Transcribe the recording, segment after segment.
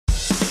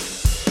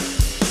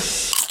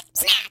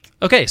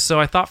Okay, so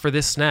I thought for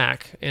this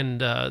snack, and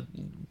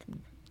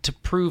to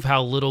prove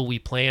how little we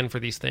plan for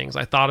these things,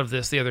 I thought of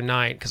this the other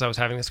night because I was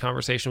having this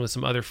conversation with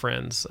some other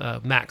friends,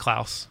 Matt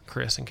Klaus,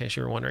 Chris, in case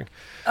you were wondering.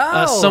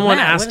 Someone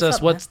asked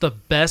us what's the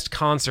best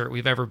concert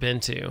we've ever been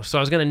to. So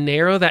I was going to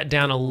narrow that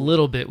down a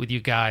little bit with you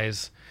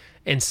guys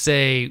and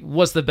say,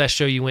 what's the best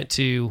show you went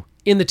to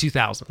in the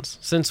 2000s?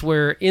 Since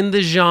we're in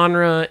the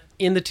genre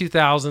in the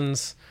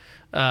 2000s,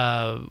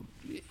 and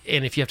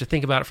if you have to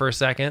think about it for a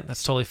second,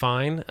 that's totally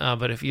fine.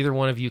 But if either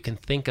one of you can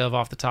think of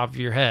off the top of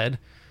your head,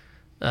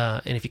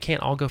 and if you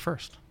can't, I'll go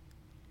first.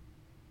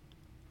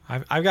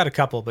 I've got a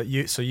couple, but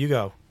you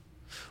go.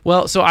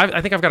 Well, so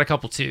I think I've got a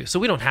couple too. So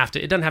we don't have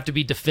to. It doesn't have to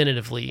be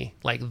definitively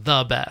like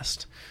the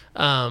best.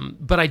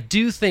 But I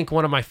do think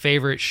one of my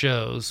favorite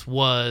shows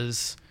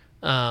was,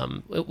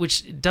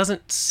 which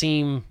doesn't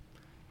seem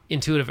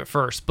intuitive at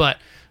first, but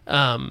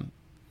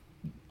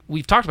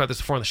we've talked about this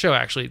before on the show.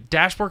 Actually,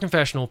 Dashboard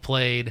Confessional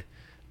played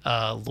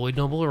Lloyd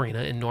Noble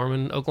Arena in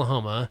Norman,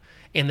 Oklahoma,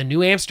 and the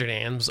New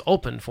Amsterdam's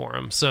opened for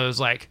him. So it was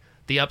like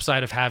the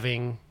upside of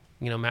having,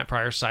 Matt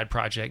Pryor's side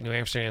project, New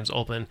Amsterdam's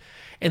open.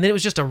 And then it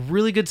was just a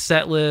really good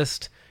set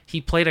list. He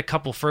played a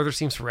couple Further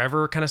Seems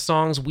Forever kind of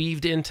songs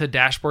weaved into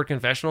Dashboard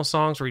Confessional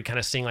songs where he'd kind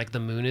of sing like The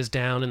Moon Is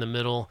Down in the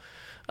middle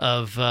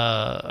of,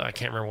 I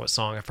can't remember what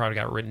song. I've probably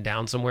got it written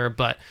down somewhere.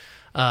 But,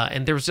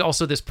 and there was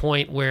also this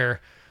point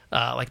where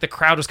like the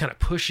crowd was kind of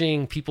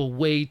pushing people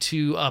way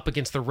too up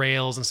against the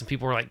rails, and some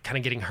people were like kind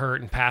of getting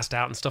hurt and passed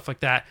out and stuff like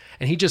that.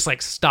 And he just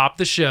like stopped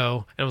the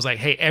show and was like,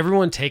 hey,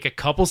 everyone take a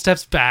couple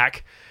steps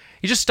back.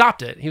 He just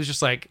stopped it. He was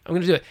just like, I'm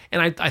going to do it.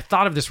 And I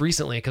thought of this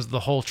recently because of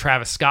the whole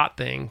Travis Scott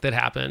thing that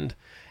happened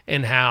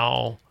and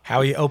how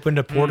he opened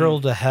a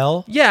portal to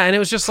hell. Yeah. And it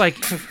was just like,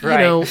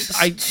 Right.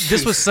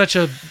 This was such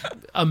a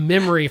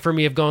memory for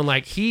me of going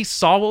like, he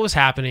saw what was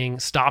happening,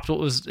 stopped what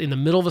was in the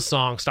middle of a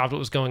song, stopped what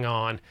was going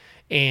on,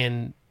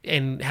 and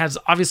has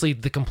obviously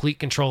the complete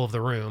control of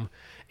the room.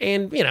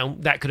 And,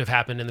 that could have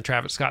happened in the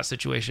Travis Scott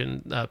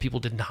situation. People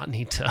did not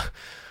need to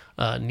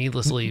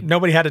needlessly...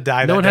 Nobody had to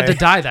die that day. No one had to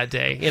die that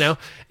day,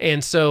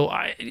 And so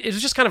it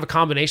was just kind of a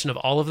combination of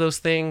all of those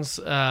things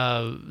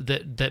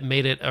that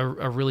made it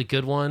a really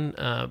good one.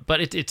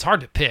 But it's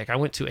hard to pick. I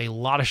went to a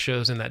lot of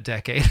shows in that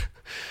decade.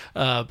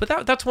 But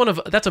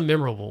that's a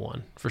memorable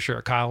one for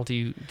sure. Kyle, do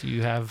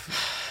you have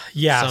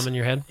some in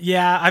your head?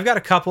 Yeah, I've got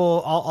a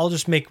couple. I'll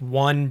just make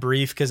one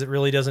brief because it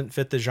really doesn't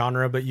fit the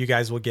genre, but you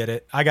guys will get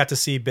it. I got to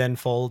see Ben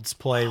Folds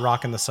play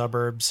Rockin' the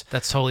Suburbs.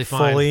 That's totally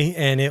fine. Fully,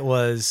 and it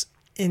was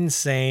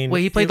insane.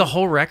 Wait, he played the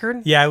whole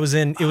record? Yeah, it was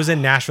in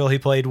Nashville. He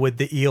played with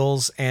the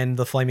Eels and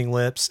the Flaming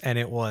Lips, and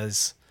it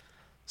was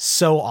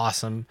so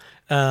awesome.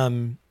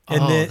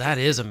 That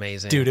is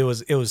amazing, dude. It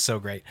was so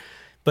great.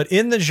 But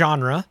in the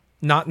genre,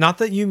 not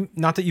that you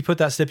put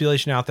that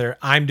stipulation out there.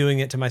 I'm doing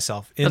it to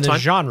myself. In the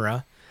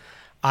genre,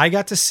 I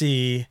got to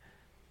see,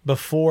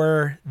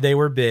 before they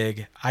were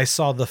big, I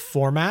saw the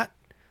Format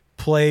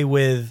play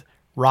with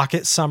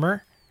Rocket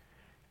Summer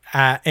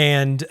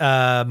and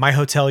My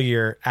Hotel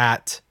Year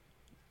at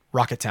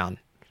Rocketown.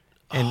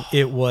 And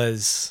it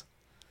was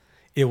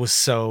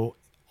so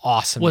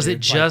awesome. Was it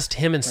just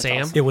him and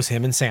Sam? Awesome. It was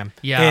him and Sam.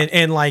 Yeah.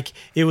 And like,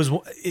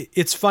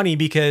 it's funny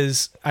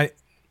because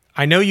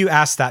I know you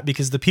asked that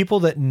because the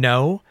people that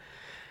know,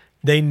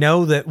 they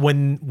know that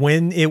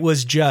when it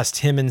was just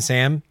him and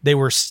Sam, they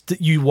were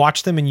you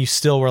watched them and you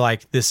still were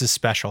like, this is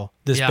special.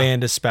 This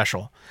band is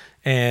special.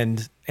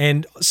 And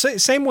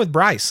same with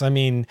Bryce. I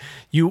mean,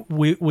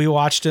 we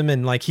watched him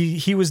and like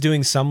he was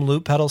doing some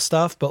loop pedal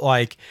stuff, but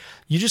like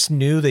you just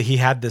knew that he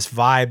had this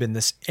vibe and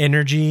this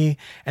energy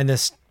and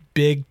this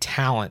big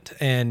talent.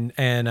 And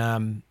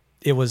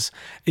it was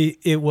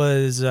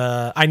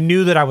I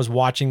knew that I was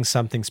watching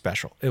something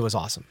special. It was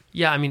awesome.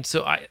 Yeah, I mean,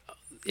 so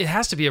it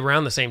has to be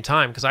around the same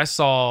time because I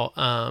saw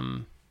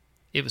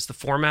it was the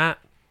Format,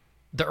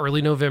 the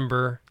Early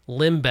November,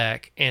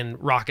 Limbeck,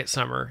 and Rocket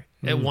Summer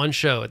at one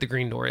show at the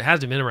Green Door. It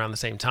has to have been around the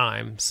same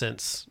time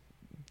since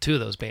two of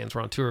those bands were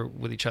on tour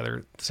with each other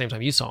at the same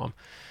time you saw them.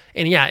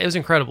 And yeah, it was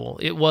incredible.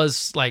 It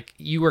was like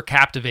you were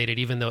captivated,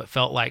 even though it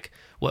felt like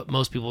what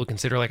most people would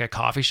consider like a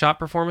coffee shop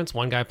performance.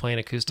 One guy playing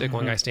acoustic,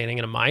 one guy standing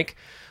in a mic.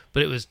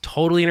 But it was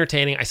totally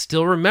entertaining. I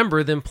still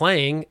remember them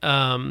playing...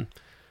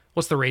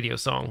 what's the radio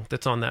song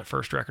that's on that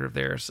first record of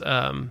theirs?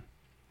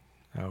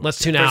 Let's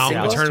Tune Out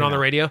and Turn It on the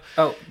Radio.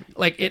 Oh,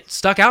 like it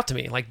stuck out to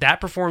me. Like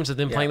that performance of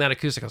them playing that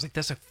acoustic, I was like,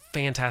 that's a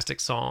fantastic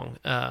song.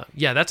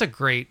 That's a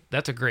great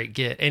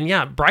get. And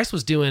yeah, Bryce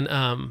was doing,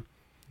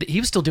 he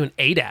was still doing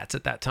ADATs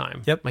at that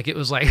time. Yep. Like it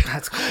was like,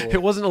 that's cool.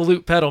 It wasn't a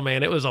loop pedal,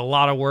 man. It was a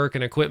lot of work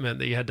and equipment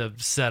that you had to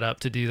set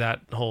up to do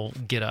that whole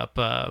get up.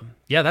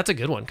 That's a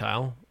good one,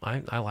 Kyle.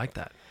 I like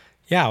that.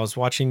 Yeah, I was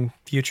watching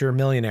Future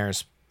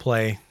Millionaires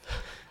play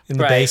in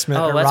the basement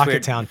at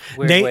Rocketown.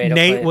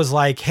 Nate was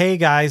like, hey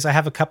guys, I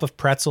have a cup of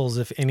pretzels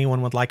if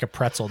anyone would like a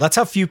pretzel. That's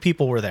how few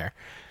people were there.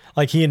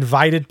 Like he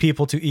invited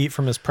people to eat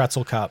from his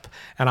pretzel cup.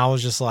 And I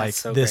was just like,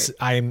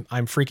 I'm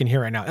freaking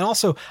here right now. And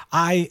also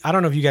I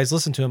don't know if you guys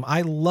listen to him.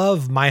 I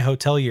love My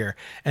Hotel Year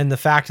and the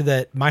fact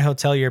that My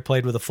Hotel Year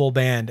played with a full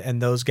band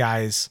and those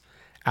guys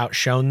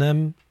outshone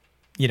them,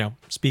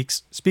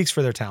 speaks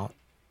for their talent.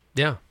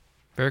 Yeah,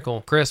 very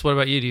cool. Chris, what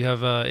about you? Do you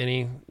have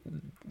any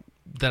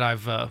that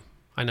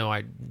I know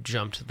I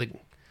jumped the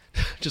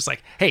just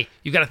like, hey,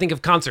 you got to think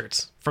of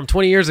concerts from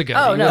 20 years ago.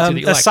 Oh, no.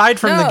 Aside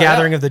from the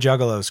Gathering of the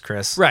Juggalos,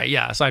 Chris. Right,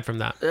 yeah, aside from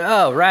that.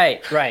 Oh,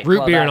 right.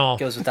 Root beer and all.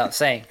 Goes without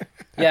saying.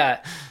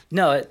 Yeah.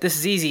 No, this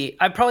is easy.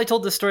 I probably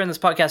told this story on this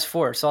podcast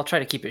before, so I'll try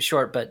to keep it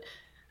short. But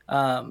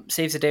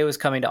Saves the Day was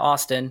coming to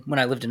Austin when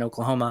I lived in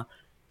Oklahoma,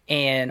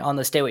 and on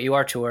the Stay What You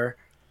Are tour,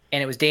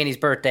 and it was Danny's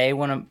birthday.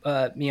 One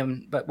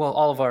of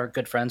all of our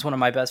good friends, one of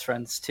my best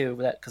friends too,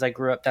 because I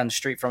grew up down the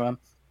street from him.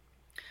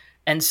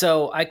 And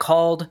so I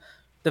called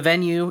the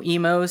venue,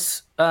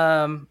 Emos,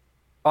 on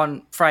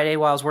Friday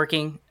while I was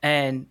working,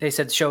 and they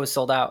said the show was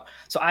sold out.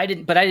 So I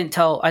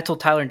told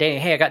Tyler and Danny,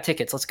 hey, I got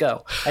tickets. Let's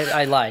go.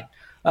 I lied.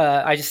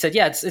 I just said,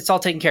 yeah, it's all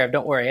taken care of.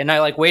 Don't worry. And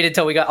I waited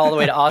till we got all the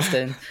way to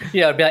Austin, to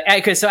be like, hey,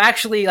 okay, so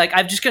actually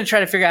I'm just going to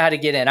try to figure out how to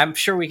get in. I'm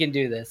sure we can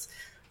do this.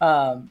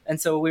 And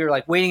so we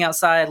were waiting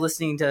outside,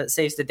 listening to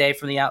Saves the Day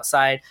from the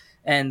outside.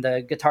 And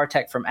the guitar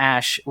tech from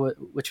Ash,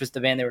 which was the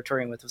band they were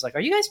touring with, was like,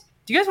 do you guys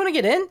want to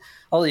get in?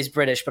 All these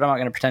British, but I'm not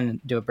going to pretend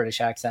to do a British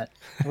accent.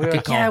 We were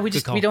like, yeah, we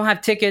don't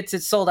have tickets.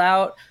 It's sold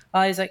out.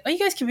 He's like, oh, you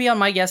guys can be on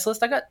my guest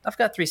list. I've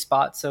got 3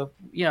 spots. So,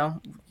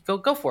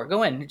 go for it.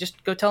 Go in.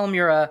 Just go tell him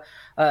you're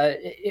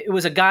it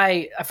was a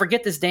guy, I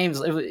forget his name.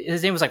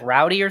 His name was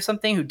Rowdy or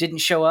something, who didn't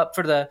show up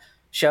for the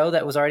show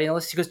that was already on the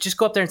list. He goes, just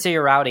go up there and say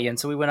you're Rowdy. And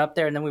so we went up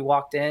there, and then we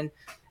walked in,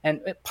 and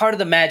part of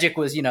the magic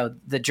was,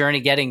 the journey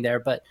getting there.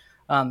 But,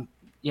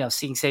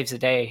 seeing Saves the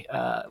Day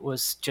it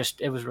was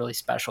really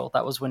special.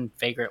 That was when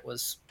Vagrant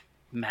was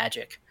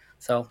magic.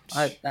 So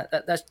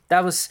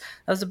that was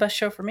the best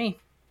show for me.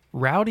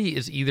 Rowdy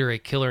is either a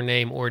killer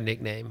name or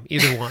nickname.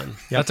 Either one.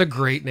 That's a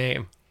great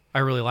name. I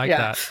really like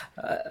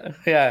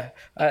that.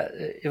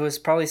 It was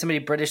probably somebody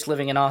British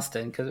living in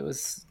Austin, because it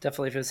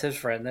was his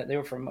friend. They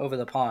were from over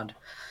the pond.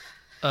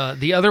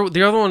 The other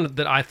one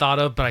that I thought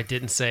of, but I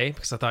didn't say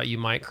because I thought you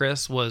might,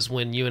 Chris, was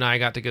when you and I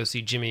got to go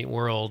see Jimmy Eat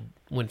World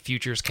when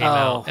Futures came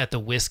out at the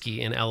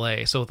Whiskey in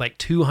LA. So with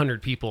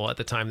 200 people at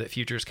the time that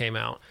Futures came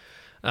out,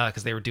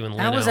 because they were doing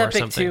Leno or something. That was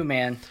epic too,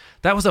 man.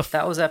 That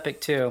was epic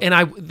too.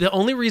 And the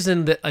only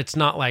reason that it's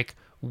not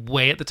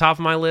way at the top of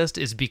my list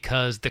is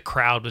because the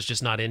crowd was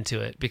just not into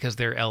it, because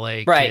they're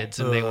LA kids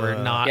and they were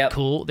not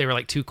cool. They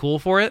were too cool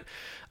for it.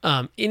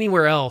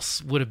 Anywhere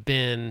else would have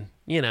been,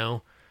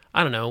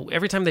 I don't know,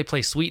 every time they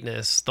play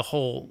Sweetness, the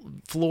whole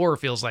floor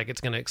feels like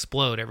it's going to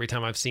explode every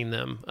time I've seen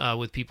them,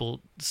 with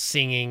people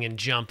singing and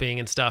jumping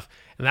and stuff.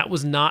 And that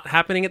was not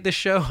happening at this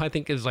show. I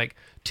think it was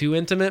too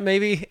intimate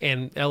maybe,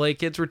 and LA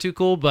kids were too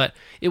cool, but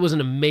it was an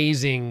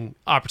amazing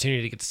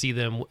opportunity to get to see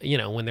them,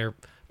 when their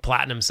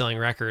platinum selling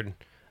record,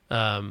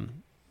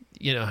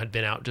 had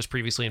been out just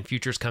previously, and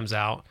Futures comes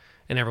out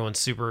and everyone's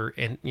super,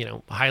 and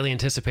highly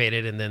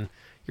anticipated. And then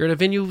you're at a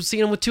venue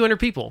seeing them with 200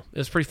 people. It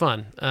was pretty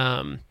fun.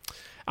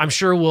 I'm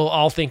sure we'll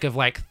all think of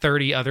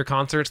 30 other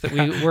concerts that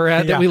we were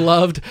at that we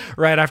loved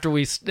right after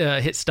we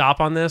hit stop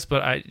on this.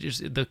 But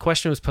the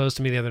question was posed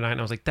to me the other night,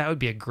 and I was like, that would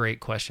be a great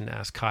question to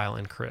ask Kyle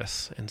and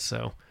Chris. And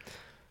so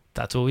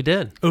that's what we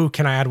did. Oh,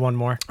 can I add one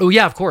more? Oh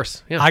yeah, of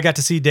course. Yeah. I got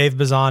to see Dave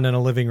Bazan in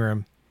a living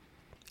room.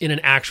 In an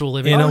actual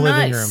living room? In a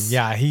living room.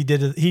 Yeah, he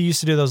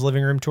used to do those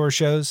living room tour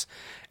shows.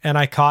 And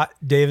I caught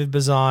David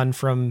Bazan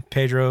from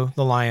Pedro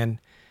the Lion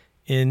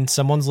in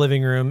someone's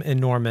living room in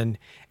Norman,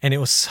 and it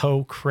was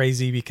so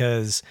crazy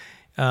because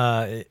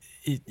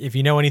if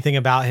you know anything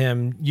about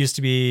him, used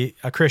to be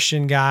a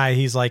Christian guy.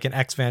 He's like an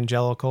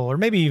ex-evangelical, or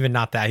maybe even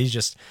not that. He's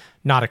just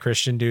not a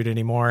Christian dude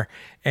anymore.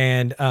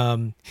 And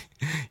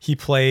he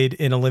played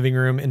in a living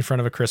room in front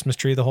of a Christmas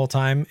tree the whole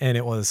time, and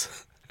it was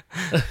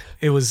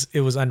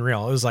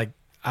unreal. It was like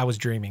I was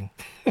dreaming.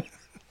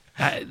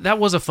 That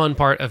was a fun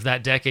part of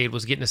that decade,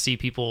 was getting to see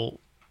people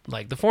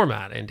like the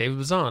Format and David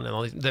Bazan and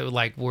all these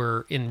that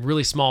were in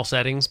really small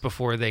settings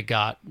before they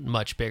got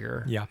much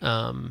bigger. Yeah.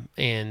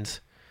 And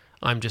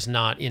I'm just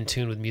not in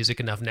tune with music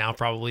enough now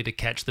probably to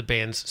catch the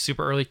bands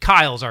super early.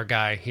 Kyle's our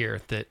guy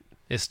here that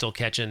is still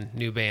catching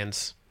new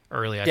bands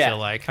early, I feel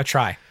like. I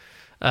try.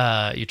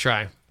 You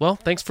try. Well,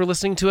 thanks for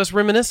listening to us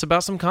reminisce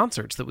about some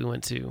concerts that we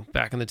went to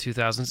back in the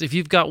 2000s. If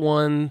you've got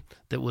one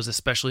that was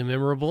especially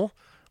memorable,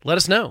 let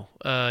us know.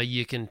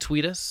 You can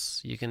tweet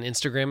us, you can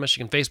Instagram us,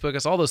 you can Facebook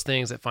us, all those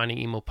things at Finding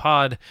Emo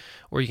Pod,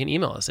 or you can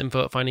email us,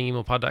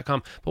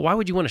 info@findingemopod.com. But why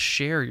would you want to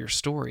share your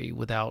story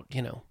without,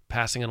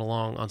 passing it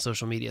along on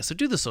social media? So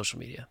do the social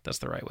media. That's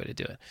the right way to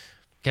do it.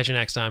 Catch you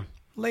next time.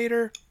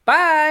 Later.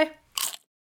 Bye.